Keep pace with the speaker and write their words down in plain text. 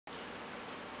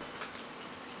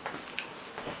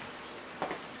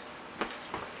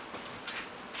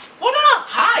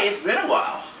Hi, it's been a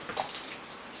while.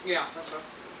 Yeah, that's right.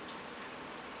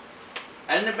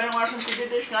 Hasn't it been a while since we did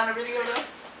this kind of video, though?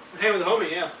 Hang with the homie,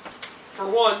 yeah. For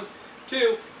one.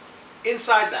 Two,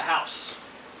 inside the house.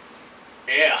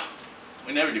 Yeah.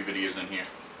 We never do videos in here.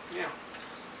 Yeah.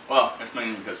 Well, that's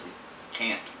mainly because we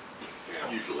can't.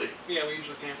 Yeah. Usually. Yeah, we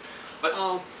usually can. But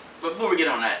before we get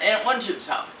on that, and on to the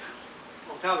topic.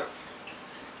 On topic.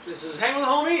 This is Hang with the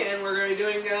Homie, and we're going to be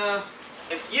doing,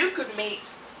 If you could meet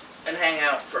and hang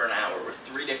out for an hour with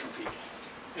 3 different people.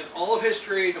 in all of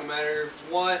history, no matter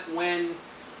what, when.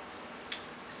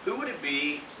 Who would it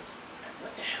be, and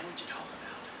what the hell would you talk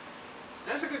about?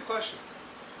 That's a good question.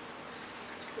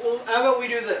 Well, how about we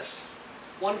do this?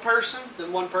 One person,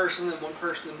 then one person, then one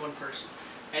person, then one person.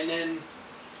 And then,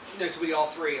 until we get all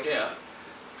 3 of them. Yeah.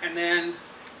 And then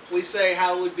we say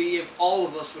how it would be if all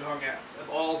of us would hang out. If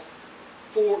all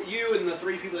 4, you and the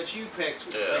 3 people that you picked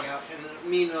would hang out, and then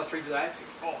me and the 3 people that I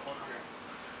picked all hung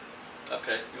out.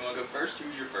 Okay, you want to go first?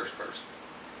 Who's your first person?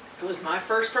 Who was my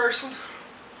first person?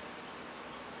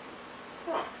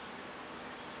 Huh.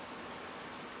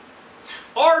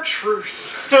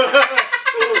 R-Truth.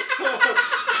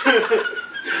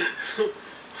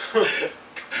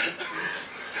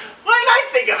 Why did I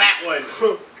think of that one?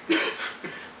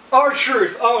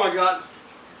 R-Truth. Oh my god.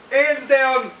 Hands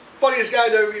down, funniest guy I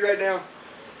know right now.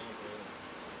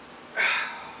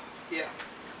 Yeah.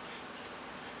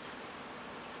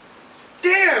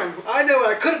 Damn! I know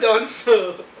what I could have done.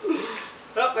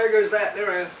 Oh, there goes that.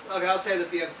 There it is. Okay, I'll say that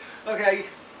at the end. Okay.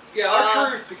 Yeah,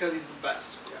 R-Truth because he's the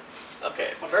best. Yeah.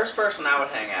 Okay, first person I would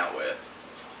hang out with.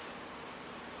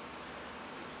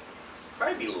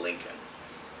 Probably be Lincoln.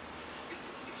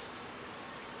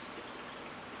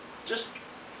 Just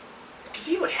because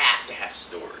he would have to have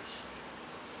stories.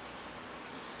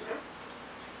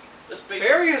 That's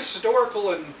very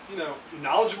historical and,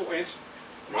 knowledgeable answer.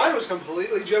 Mine was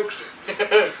completely jokester.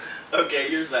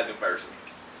 Okay, you're the second person.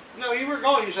 No, you were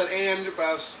going. You said and, but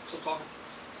I was still talking.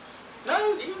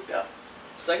 No, you go.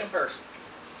 Second person.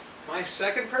 My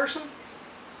second person?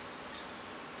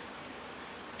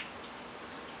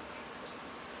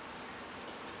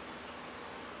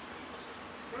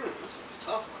 That's a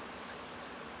tough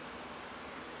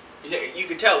one. You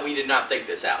could tell we did not think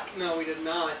this out. No, we did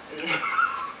not.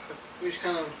 We just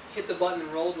kind of hit the button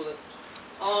and rolled with it.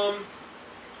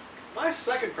 My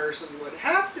second person would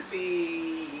have to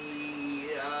be,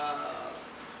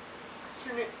 what's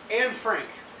her name? Anne Frank.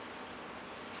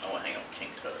 I want to hang out with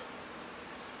King Tut.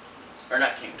 Or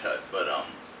not King Tut, but I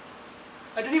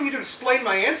didn't even get to explain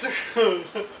my answer. Do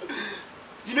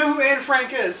you know who Anne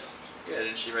Frank is? Yeah,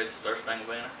 didn't she write the Star Spangled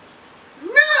Banner?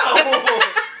 No!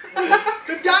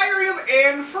 The Diary of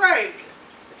Anne Frank.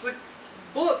 It's a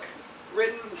book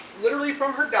written literally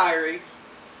from her diary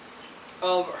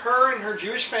of her and her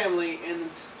Jewish family in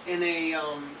a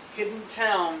hidden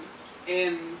town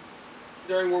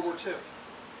during World War II.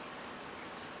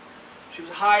 She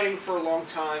was hiding for a long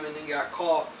time and then got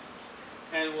caught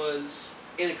and was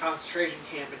in a concentration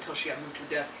camp until she got moved to a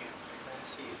death camp.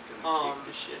 Nancy is gonna kick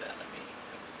the shit out of me.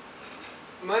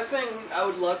 My thing, I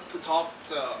would love to talk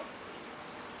to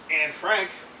Anne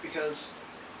Frank because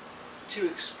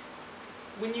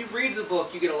when you read the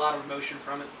book, you get a lot of emotion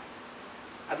from it.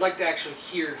 I'd like to actually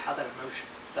hear how that emotion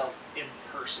felt in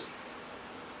person.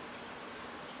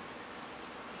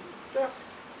 Yeah.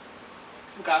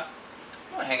 Okay. I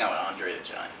want to hang out with Andre the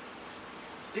Giant.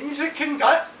 Didn't you say King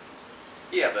Tut?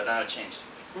 Yeah, but now it changed.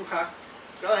 Okay.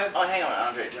 Go ahead. I want to hang out with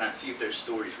Andre the Giant, see if those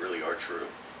stories really are true.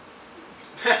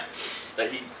 That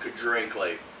he could drink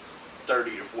like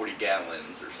 30 to 40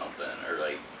 gallons or something, or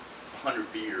like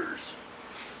 100 beers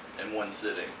in one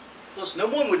sitting. Plus, no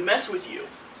one would mess with you.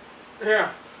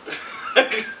 Yeah.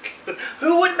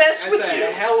 Who would mess with That's you?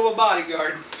 a hell of a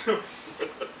bodyguard.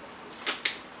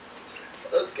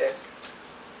 Okay.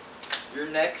 You're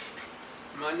next.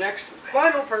 My next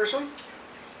final person.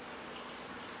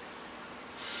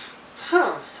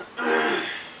 Huh.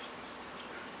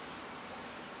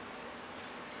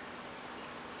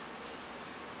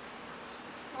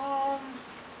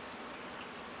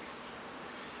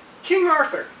 King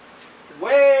Arthur.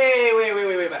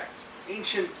 Way back.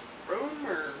 Ancient Rome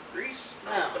or Greece?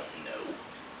 No. I don't know.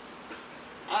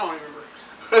 I don't remember.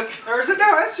 Or is it?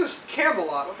 No, that's just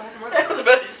Camelot. What the heck am I I talking was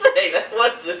about? about to say, that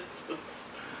wasn't.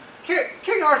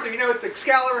 King Arthur, you know, with the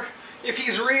Excalibur, if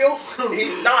he's real.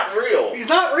 He's not real. He's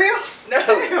not real? No.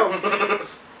 Damn.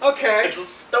 Okay. It's a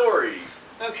story.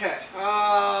 Okay.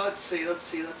 Let's see.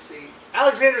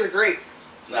 Alexander the Great.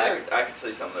 I could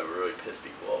say something that would really piss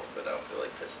people off, but I don't feel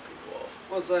like pissing people off.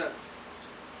 What's that?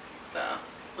 Nah.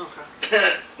 Okay.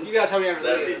 You gotta tell me after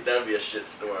the video. That'd be a shit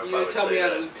story. You gotta tell me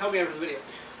after the video.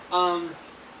 Yeah,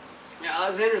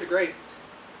 Alexander the Great.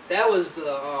 That was the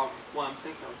one I'm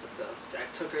thinking of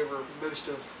that took over most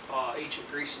of ancient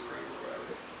Greece and Rome or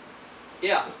whatever.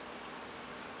 Yeah,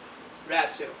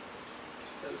 that too.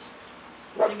 Because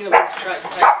thinking of his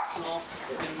tactics and all,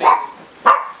 amazing.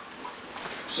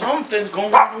 Something's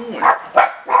going on.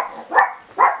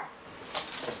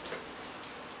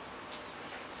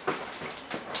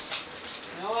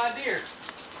 No idea.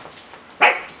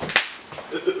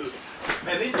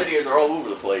 Man, these videos are all over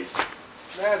the place.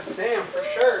 That's damn for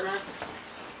sure, man.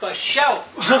 For sure.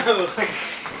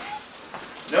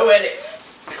 No edits.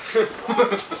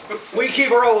 We keep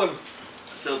rolling.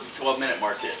 Until the 12-minute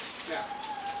mark hits. Yeah.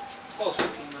 Close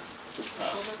 15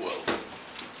 minutes. 12.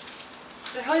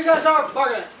 The hell you guys are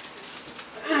barking at?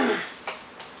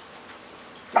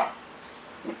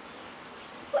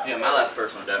 Yeah, my last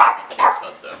person would definitely be King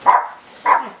Tut, though.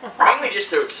 Mainly just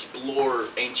to explore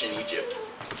ancient Egypt.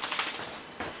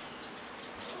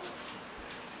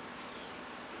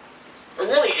 Or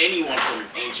really anyone from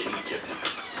ancient Egypt.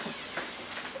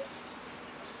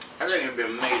 I think it'd be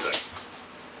amazing.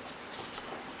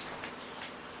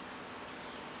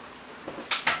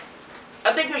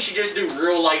 I think we should just do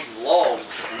real life vlogs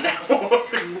from now on.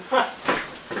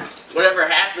 Whatever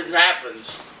happens,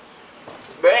 happens.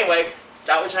 But anyway,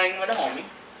 that was hanging with a homie.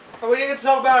 And we didn't get to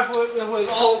talk about if it was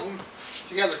all of them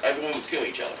together. Everyone would kill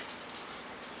each other.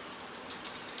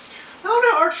 I don't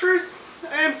know, R-Truth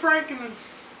and Frank and...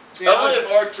 Only if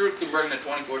R-Truth can bring the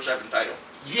 24/7 title.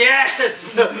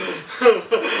 Yes!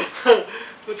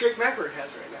 What Drake Mackford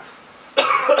has right now.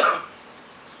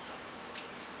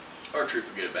 R-Truth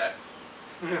will get it back.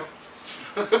 Yeah.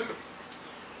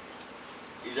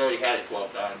 He's already had it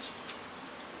 12 times.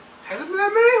 Has it been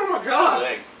that many? Oh my god. I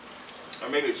think. Or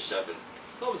maybe it's 7. I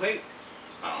thought it was 8.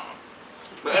 I don't know.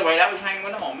 But anyway, that was hanging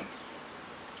with a homie.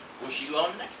 We'll see you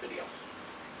on the next video.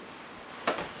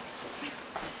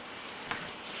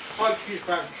 Oh, she's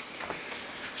fine.